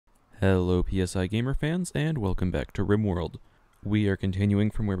Hello PSI Gamer fans, and welcome back to Rimworld. We are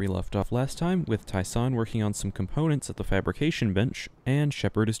continuing from where we left off last time, with Tyson working on some components at the fabrication bench, and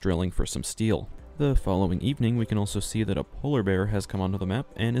Shepard is drilling for some steel. The following evening, we can also see that a polar bear has come onto the map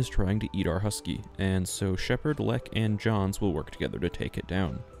and is trying to eat our husky, and so Shepard, Lek, and Johns will work together to take it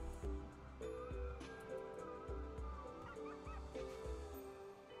down.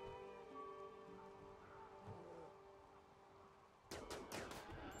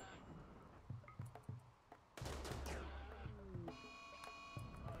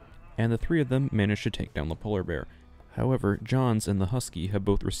 And the three of them manage to take down the polar bear. However, Johns and the husky have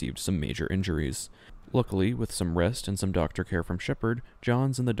both received some major injuries. Luckily, with some rest and some doctor care from Shepard,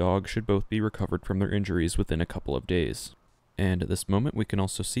 Johns and the dog should both be recovered from their injuries within a couple of days. And at this moment, we can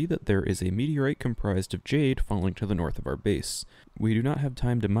also see that there is a meteorite comprised of jade falling to the north of our base. We do not have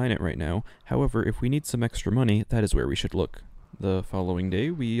time to mine it right now, however, if we need some extra money, that is where we should look. The following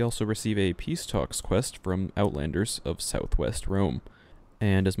day, we also receive a peace talks quest from Outlanders of Southwest Rome.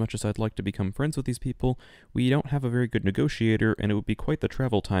 And as much as I'd like to become friends with these people, we don't have a very good negotiator, and it would be quite the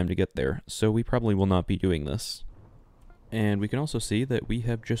travel time to get there, so we probably will not be doing this. And we can also see that we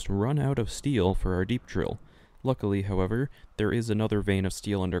have just run out of steel for our deep drill. Luckily, however, there is another vein of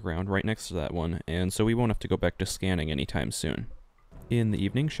steel underground right next to that one, and so we won't have to go back to scanning anytime soon. In the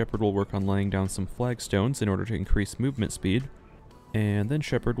evening, Shepard will work on laying down some flagstones in order to increase movement speed, and then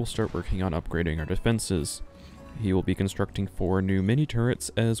Shepard will start working on upgrading our defenses. He will be constructing 4 new mini-turrets,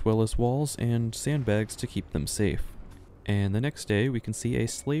 as well as walls and sandbags to keep them safe. And the next day, we can see a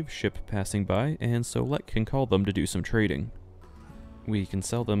slave ship passing by, and so Lek can call them to do some trading. We can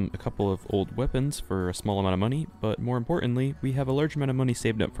sell them a couple of old weapons for a small amount of money, but more importantly, we have a large amount of money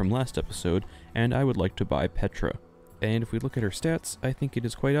saved up from last episode, and I would like to buy Petra. And if we look at her stats, I think it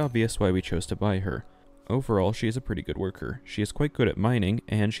is quite obvious why we chose to buy her. Overall, she is a pretty good worker. She is quite good at mining,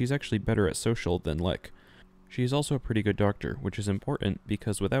 and she's actually better at social than Lek. She is also a pretty good doctor, which is important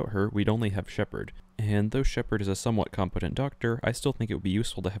because without her, we'd only have Shepard. And though Shepard is a somewhat competent doctor, I still think it would be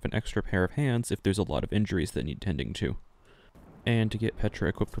useful to have an extra pair of hands if there's a lot of injuries that need tending to. And to get Petra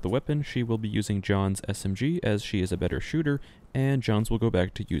equipped with a weapon, she will be using John's SMG as she is a better shooter, and Johns will go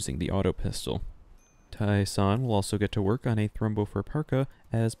back to using the auto pistol. Tyson will also get to work on a Thrombo parka,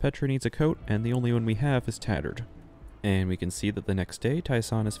 as Petra needs a coat and the only one we have is tattered. And we can see that the next day,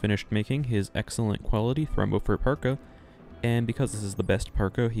 Tyson has finished making his excellent quality Thrombo parka, and because this is the best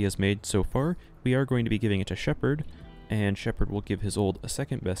parka he has made so far, we are going to be giving it to Shepard, and Shepard will give his old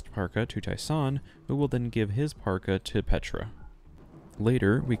second best parka to Tyson, who will then give his parka to Petra.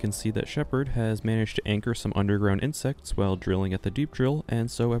 Later, we can see that Shepard has managed to anchor some underground insects while drilling at the deep drill, and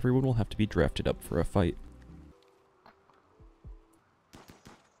so everyone will have to be drafted up for a fight.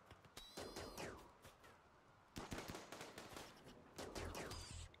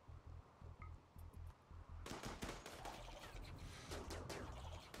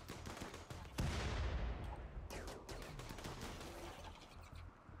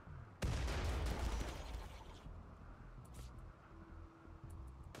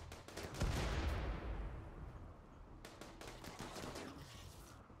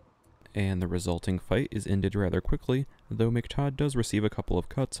 And the resulting fight is ended rather quickly, though Mechanoid does receive a couple of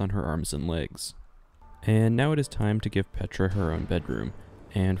cuts on her arms and legs. And now it is time to give Petra her own bedroom,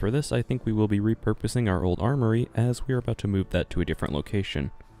 and for this I think we will be repurposing our old armory as we are about to move that to a different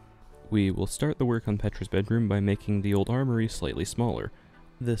location. We will start the work on Petra's bedroom by making the old armory slightly smaller.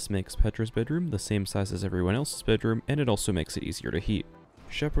 This makes Petra's bedroom the same size as everyone else's bedroom, and it also makes it easier to heat.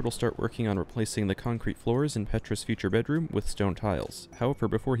 Shepard will start working on replacing the concrete floors in Petra's future bedroom with stone tiles. However,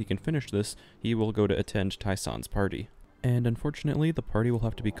 before he can finish this, he will go to attend Tyson's party. And unfortunately, the party will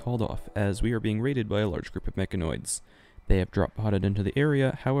have to be called off, as we are being raided by a large group of Mechanoids. They have drop podded into the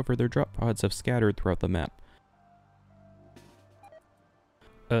area, however their drop pods have scattered throughout the map.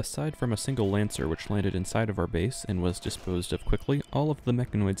 Aside from a single Lancer which landed inside of our base and was disposed of quickly, all of the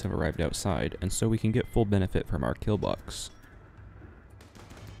Mechanoids have arrived outside, and so we can get full benefit from our kill box.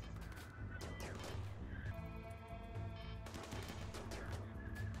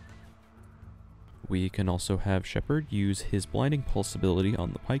 We can also have Shepard use his blinding pulse ability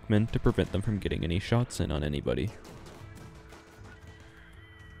on the pikemen to prevent them from getting any shots in on anybody.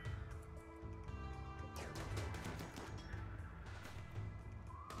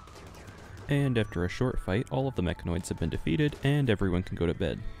 And after a short fight, all of the Mechanoids have been defeated and everyone can go to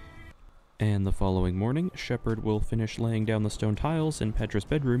bed. And the following morning, Shepard will finish laying down the stone tiles in Petra's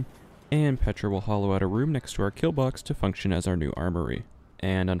bedroom, and Petra will hollow out a room next to our kill box to function as our new armory.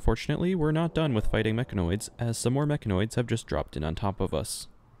 And unfortunately, we're not done with fighting Mechanoids, as some more Mechanoids have just dropped in on top of us.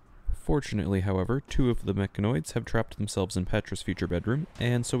 Unfortunately, however, 2 of the Mechanoids have trapped themselves in Petra's future bedroom,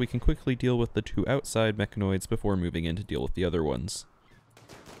 and so we can quickly deal with the 2 outside Mechanoids before moving in to deal with the other ones.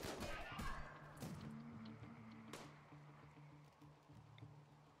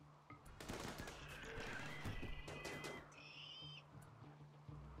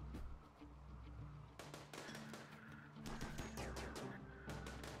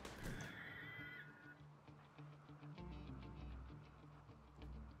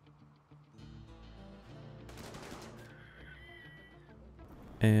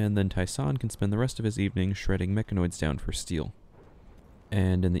 And then Tyson can spend the rest of his evening shredding Mechanoids down for steel.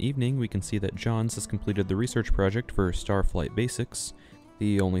 And in the evening, we can see that Johns has completed the research project for Starflight Basics.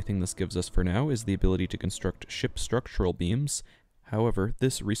 The only thing this gives us for now is the ability to construct ship structural beams. However,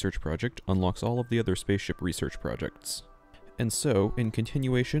 this research project unlocks all of the other spaceship research projects. And so, in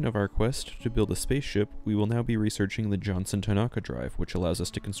continuation of our quest to build a spaceship, we will now be researching the Johnson-Tanaka drive, which allows us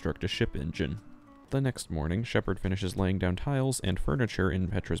to construct a ship engine. The next morning, Shepard finishes laying down tiles and furniture in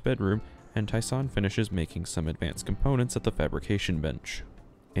Petra's bedroom, and Tyson finishes making some advanced components at the fabrication bench.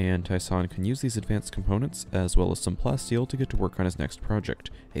 And Tyson can use these advanced components, as well as some plasteel, to get to work on his next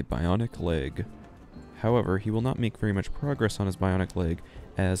project, a bionic leg. However, he will not make very much progress on his bionic leg,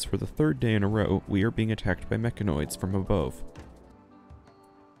 as for the 3rd day in a row, we are being attacked by Mechanoids from above.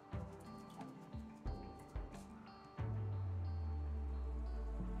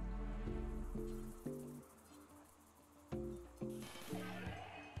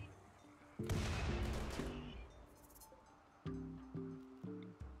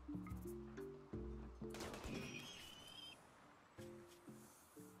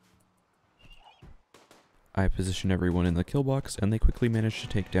 I position everyone in the kill box, and they quickly manage to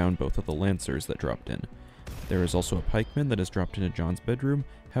take down both of the Lancers that dropped in. There is also a pikeman that has dropped into John's bedroom,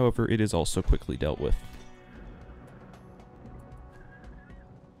 however it is also quickly dealt with.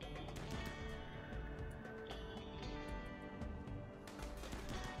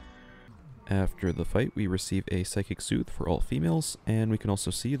 After the fight, we receive a Psychic Soothe for all females, and we can also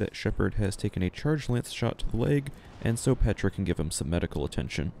see that Shepard has taken a charged lance shot to the leg, and so Petra can give him some medical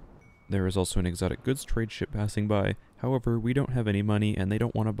attention. There is also an exotic goods trade ship passing by, however we don't have any money and they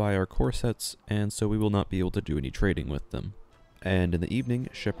don't want to buy our core sets, and so we will not be able to do any trading with them. And in the evening,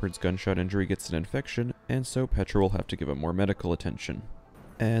 Shepard's gunshot injury gets an infection, and so Petra will have to give him more medical attention.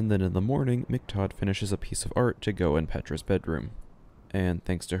 And then in the morning, McTodd finishes a piece of art to go in Petra's bedroom. And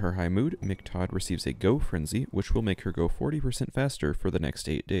thanks to her high mood, McTodd receives a Go Frenzy, which will make her go 40% faster for the next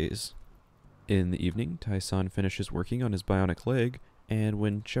 8 days. In the evening, Tyson finishes working on his bionic leg, and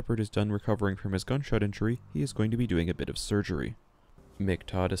when Shepard is done recovering from his gunshot injury, he is going to be doing a bit of surgery.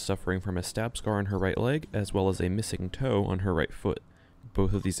 McTodd is suffering from a stab scar on her right leg, as well as a missing toe on her right foot.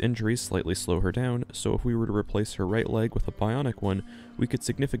 Both of these injuries slightly slow her down, so if we were to replace her right leg with a bionic one, we could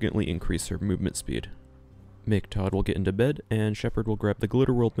significantly increase her movement speed. McTodd will get into bed, and Shepard will grab the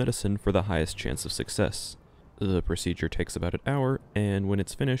Rimworld medicine for the highest chance of success. The procedure takes about an hour, and when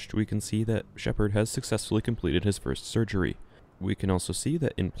it's finished, we can see that Shepard has successfully completed his first surgery. We can also see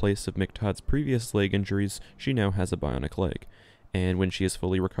that in place of McTodd's previous leg injuries, she now has a bionic leg, and when she is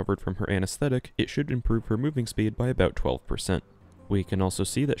fully recovered from her anesthetic, it should improve her moving speed by about 12%. We can also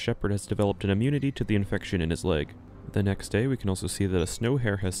see that Shepard has developed an immunity to the infection in his leg. The next day, we can also see that a snow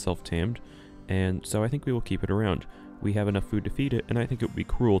hare has self-tamed, and so I think we will keep it around. We have enough food to feed it, and I think it would be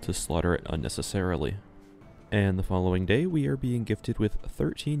cruel to slaughter it unnecessarily. And the following day, we are being gifted with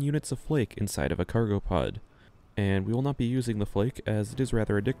 13 units of flake inside of a cargo pod. And we will not be using the flake as it is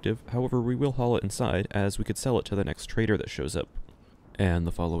rather addictive, however we will haul it inside as we could sell it to the next trader that shows up. And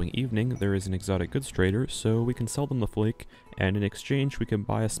the following evening there is an exotic goods trader, so we can sell them the flake, and in exchange we can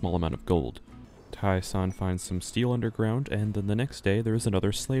buy a small amount of gold. Tai-san finds some steel underground, and then the next day there is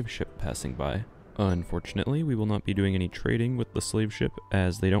another slave ship passing by. Unfortunately, we will not be doing any trading with the slave ship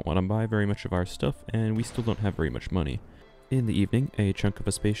as they don't want to buy very much of our stuff, and we still don't have very much money. In the evening, a chunk of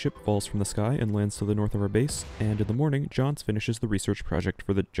a spaceship falls from the sky and lands to the north of our base, and in the morning, Johns finishes the research project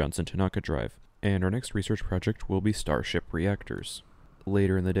for the Johnson-Tanaka drive, and our next research project will be Starship reactors.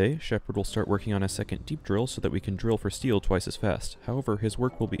 Later in the day, Shepard will start working on a second deep drill so that we can drill for steel twice as fast. However, his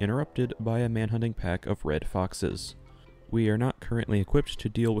work will be interrupted by a manhunting pack of red foxes. We are not currently equipped to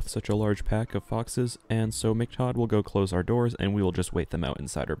deal with such a large pack of foxes, and so McTodd will go close our doors and we will just wait them out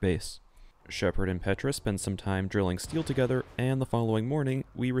inside our base. Shepard and Petra spend some time drilling steel together, and the following morning,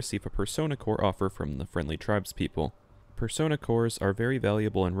 we receive a Persona Core offer from the friendly tribespeople. Persona Cores are very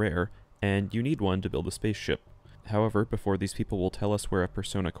valuable and rare, and you need one to build a spaceship. However, before these people will tell us where a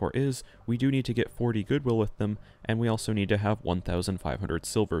Persona Core is, we do need to get 40 goodwill with them, and we also need to have 1,500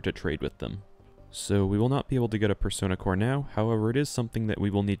 silver to trade with them. So we will not be able to get a Persona Core now, however it is something that we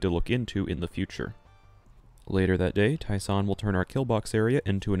will need to look into in the future. Later that day, Tyson will turn our kill box area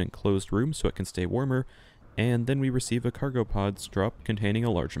into an enclosed room so it can stay warmer, and then we receive a cargo pods drop containing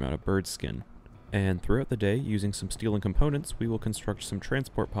a large amount of bird skin. And throughout the day, using some steel and components, we will construct some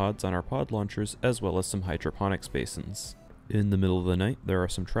transport pods on our pod launchers as well as some hydroponics basins. In the middle of the night, there are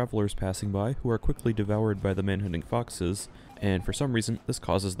some travelers passing by who are quickly devoured by the manhunting foxes, and for some reason, this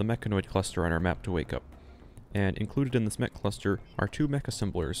causes the Mechanoid cluster on our map to wake up. And included in this mech cluster are two mech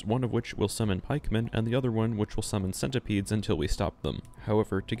assemblers, one of which will summon pikemen and the other one which will summon centipedes until we stop them.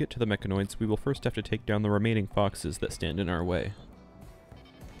 However, to get to the Mechanoids, we will first have to take down the remaining foxes that stand in our way.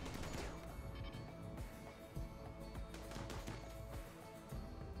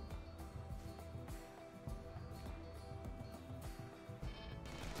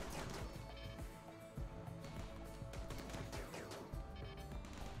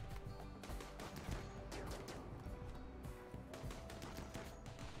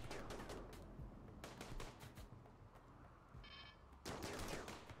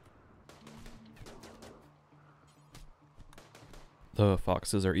 The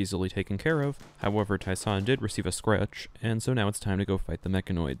foxes are easily taken care of, however Tyson did receive a scratch, and so now it's time to go fight the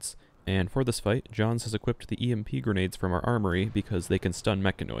Mechanoids. And for this fight, Johns has equipped the EMP grenades from our armory because they can stun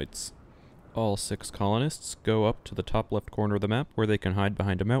Mechanoids. All 6 colonists go up to the top left corner of the map where they can hide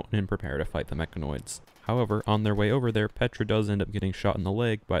behind a mountain and prepare to fight the Mechanoids. However, on their way over there, Petra does end up getting shot in the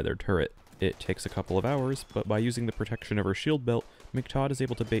leg by their turret. It takes a couple of hours, but by using the protection of her shield belt, Mechanoid is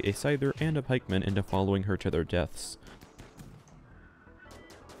able to bait a scyther and a pikeman into following her to their deaths.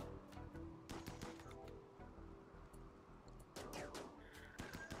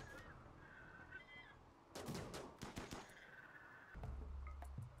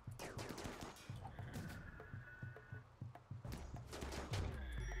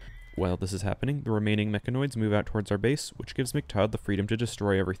 While this is happening, the remaining Mechanoids move out towards our base, which gives Mechanoid the freedom to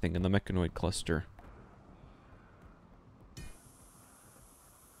destroy everything in the Mechanoid cluster.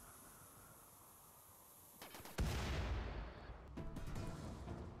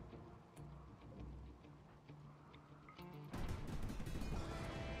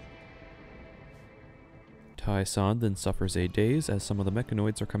 Tyson then suffers a daze as some of the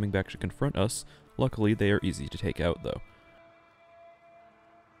Mechanoids are coming back to confront us. Luckily, they are easy to take out though.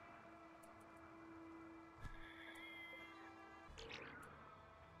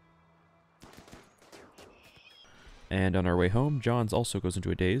 And on our way home, Johns also goes into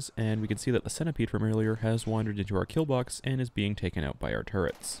a daze, and we can see that the centipede from earlier has wandered into our kill box and is being taken out by our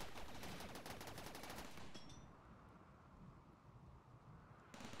turrets.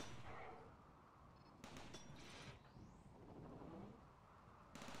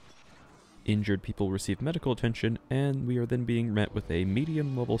 Injured people receive medical attention, and we are then being met with a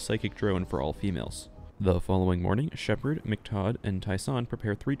medium-level psychic drone for all females. The following morning, Shepard, Mechanoid, and Tyson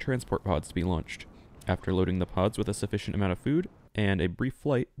prepare 3 transport pods to be launched. After loading the pods with a sufficient amount of food and a brief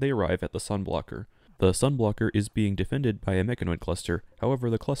flight, they arrive at the Sunblocker. The Sunblocker is being defended by a Mechanoid cluster, however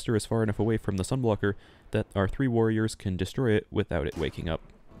the cluster is far enough away from the Sunblocker that our 3 warriors can destroy it without it waking up.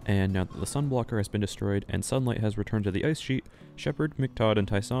 And now that the Sunblocker has been destroyed and sunlight has returned to the ice sheet, Shepard, Mechanoid, and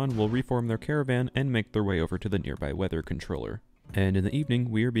Tyson will reform their caravan and make their way over to the nearby weather controller. And in the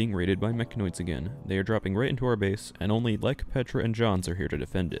evening, we are being raided by Mechanoids again. They are dropping right into our base, and only Lek, Petra, and Johns are here to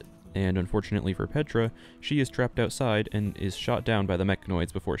defend it. And unfortunately for Petra, she is trapped outside and is shot down by the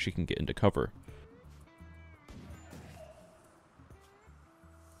Mechanoids before she can get into cover.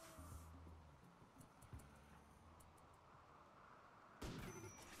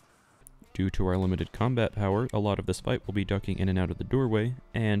 Due to our limited combat power, a lot of this fight will be ducking in and out of the doorway,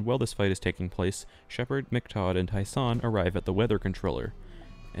 and while this fight is taking place, Shepard, Mechanoid, and Tyson arrive at the weather controller.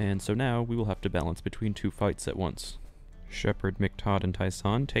 And so now we will have to balance between 2 fights at once. Shepard, Mechanoid, and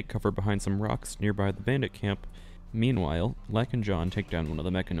Tyson take cover behind some rocks nearby the bandit camp. Meanwhile, Lek and John take down one of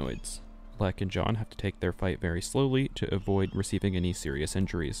the Mechanoids. Lek and John have to take their fight very slowly to avoid receiving any serious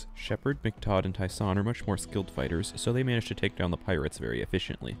injuries. Shepard, Mechanoid, and Tyson are much more skilled fighters, so they manage to take down the pirates very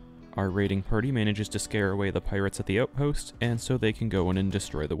efficiently. Our raiding party manages to scare away the pirates at the outpost, and so they can go in and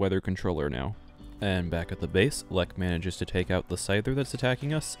destroy the weather controller now. And back at the base, Lek manages to take out the scyther that's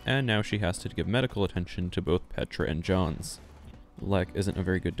attacking us, and now she has to give medical attention to both Petra and Johns. Lek isn't a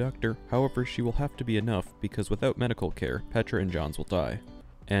very good doctor, however she will have to be enough because without medical care, Petra and Johns will die.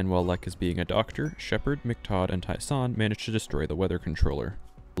 And while Lek is being a doctor, Shepard, Mechanoid, and Tyson manage to destroy the weather controller.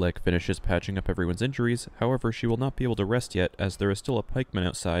 Lek finishes patching up everyone's injuries, however she will not be able to rest yet as there is still a pikeman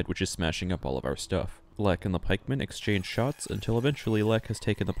outside which is smashing up all of our stuff. Lek and the pikeman exchange shots until eventually Lek has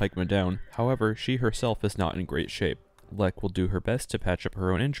taken the pikeman down, however she herself is not in great shape. Lek will do her best to patch up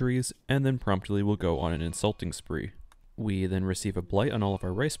her own injuries, and then promptly will go on an insulting spree. We then receive a blight on all of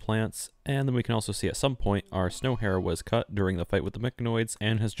our rice plants, and then we can also see at some point our snow hare was cut during the fight with the Mechanoids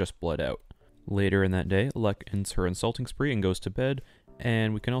and has just bled out. Later in that day, Lek ends her insulting spree and goes to bed,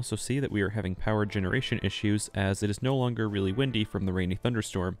 and we can also see that we are having power generation issues as it is no longer really windy from the rainy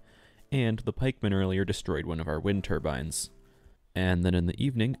thunderstorm, and the pikemen earlier destroyed one of our wind turbines. And then in the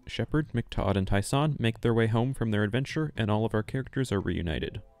evening, Shepard, McTodd, and Tyson make their way home from their adventure, and all of our characters are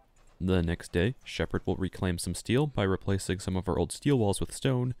reunited. The next day, Shepard will reclaim some steel by replacing some of our old steel walls with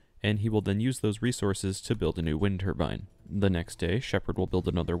stone, and he will then use those resources to build a new wind turbine. The next day, Shepard will build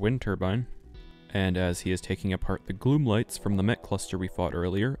another wind turbine, and as he is taking apart the gloom lights from the mech cluster we fought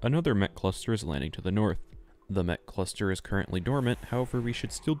earlier, another mech cluster is landing to the north. The mech cluster is currently dormant, however we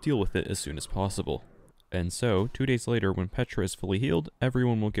should still deal with it as soon as possible. And so, 2 days later when Petra is fully healed,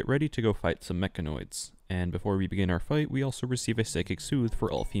 everyone will get ready to go fight some Mechanoids. And before we begin our fight, we also receive a psychic soothe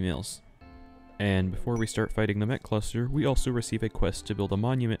for all females. And before we start fighting the mech cluster, we also receive a quest to build a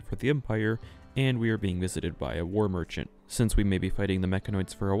monument for the Empire, and we are being visited by a war merchant. Since we may be fighting the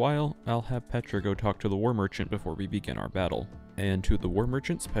Mechanoids for a while, I'll have Petra go talk to the war merchant before we begin our battle. And to the war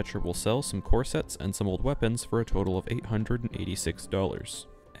merchants, Petra will sell some core sets and some old weapons for a total of $886.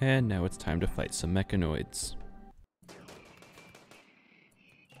 And now it's time to fight some Mechanoids.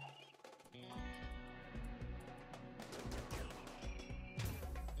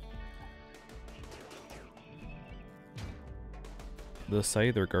 The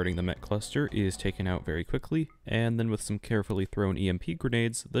scyther guarding the mech cluster is taken out very quickly, and then with some carefully thrown EMP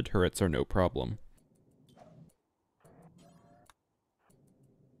grenades, the turrets are no problem.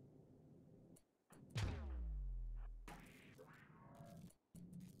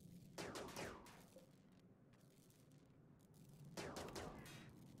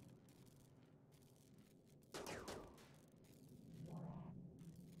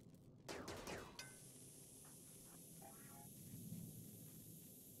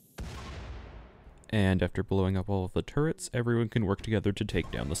 And after blowing up all of the turrets, everyone can work together to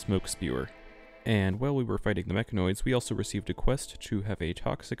take down the smoke spewer. And while we were fighting the Mechanoids, we also received a quest to have a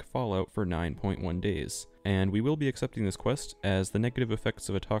toxic fallout for 9.1 days. And we will be accepting this quest, as the negative effects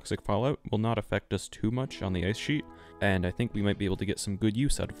of a toxic fallout will not affect us too much on the ice sheet, and I think we might be able to get some good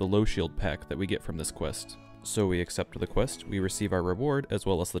use out of the low shield pack that we get from this quest. So we accept the quest, we receive our reward, as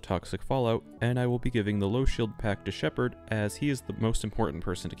well as the toxic fallout, and I will be giving the low shield pack to Shepard, as he is the most important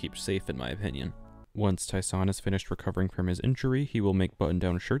person to keep safe in my opinion. Once Tyson is finished recovering from his injury, he will make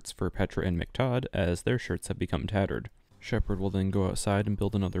button-down shirts for Petra and McTodd, as their shirts have become tattered. Shepard will then go outside and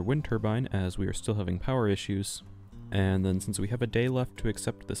build another wind turbine, as we are still having power issues. And then since we have a day left to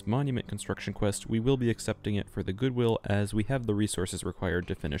accept this monument construction quest, we will be accepting it for the goodwill, as we have the resources required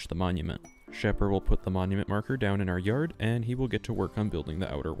to finish the monument. Shepard will put the monument marker down in our yard, and he will get to work on building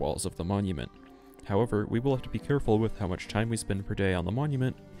the outer walls of the monument. However, we will have to be careful with how much time we spend per day on the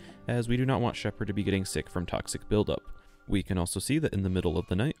monument, as we do not want Shepard to be getting sick from toxic buildup. We can also see that in the middle of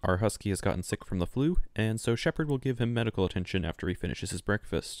the night, our husky has gotten sick from the flu, and so Shepard will give him medical attention after he finishes his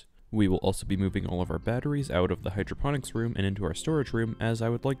breakfast. We will also be moving all of our batteries out of the hydroponics room and into our storage room, as I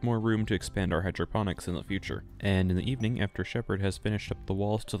would like more room to expand our hydroponics in the future. And in the evening, after Shepard has finished up the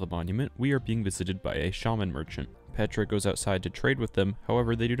walls to the monument, we are being visited by a shaman merchant. Petra goes outside to trade with them,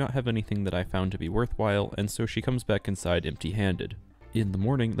 however they do not have anything that I found to be worthwhile, and so she comes back inside empty-handed. In the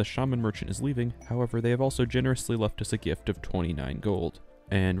morning, the shaman merchant is leaving, however they have also generously left us a gift of 29 gold.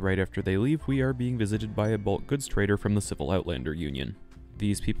 And right after they leave, we are being visited by a bulk goods trader from the Civil Outlander Union.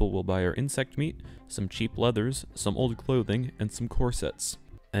 These people will buy our insect meat, some cheap leathers, some old clothing, and some corsets.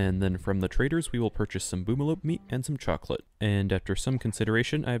 And then from the traders we will purchase some boomalope meat and some chocolate. And after some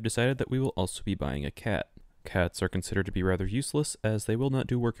consideration, I have decided that we will also be buying a cat. Cats are considered to be rather useless, as they will not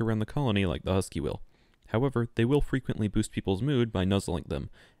do work around the colony like the husky will. However, they will frequently boost people's mood by nuzzling them,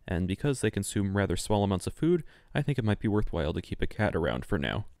 and because they consume rather small amounts of food, I think it might be worthwhile to keep a cat around for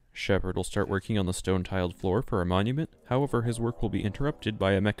now. Shepard will start working on the stone-tiled floor for our monument, however his work will be interrupted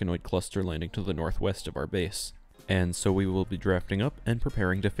by a Mechanoid cluster landing to the northwest of our base. And so we will be drafting up and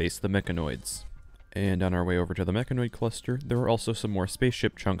preparing to face the Mechanoids. And on our way over to the Mechanoid cluster, there are also some more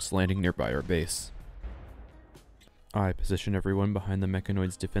spaceship chunks landing nearby our base. I position everyone behind the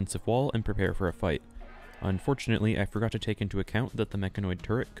Mechanoid's defensive wall and prepare for a fight. Unfortunately, I forgot to take into account that the Mechanoid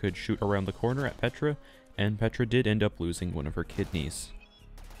turret could shoot around the corner at Petra, and Petra did end up losing one of her kidneys.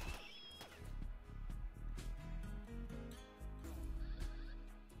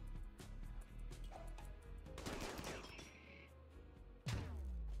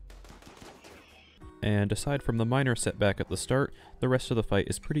 And aside from the minor setback at the start, the rest of the fight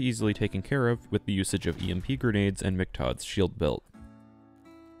is pretty easily taken care of with the usage of EMP grenades and Mechanoids' shield belt.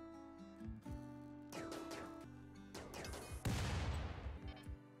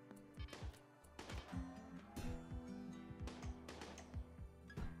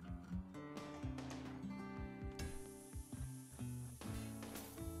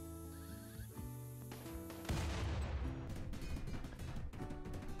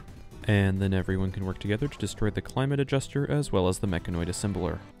 And then everyone can work together to destroy the climate adjuster as well as the mechanoid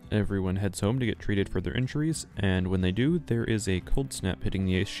assembler. Everyone heads home to get treated for their injuries, and when they do, there is a cold snap hitting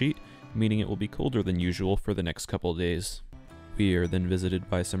the ice sheet, meaning it will be colder than usual for the next couple days. We are then visited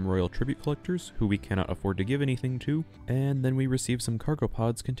by some royal tribute collectors, who we cannot afford to give anything to, and then we receive some cargo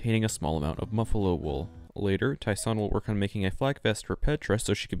pods containing a small amount of muffalo wool. Later, Tyson will work on making a flak vest for Petra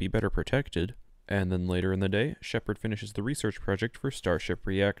so she can be better protected. And then later in the day, Shepard finishes the research project for Starship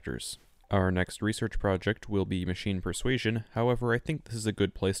reactors. Our next research project will be machine persuasion, however I think this is a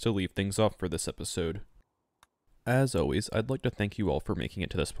good place to leave things off for this episode. As always, I'd like to thank you all for making it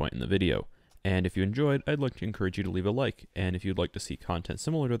to this point in the video, and if you enjoyed, I'd like to encourage you to leave a like, and if you'd like to see content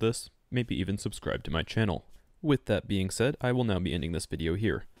similar to this, maybe even subscribe to my channel. With that being said, I will now be ending this video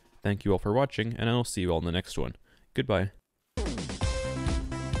here. Thank you all for watching, and I'll see you all in the next one. Goodbye.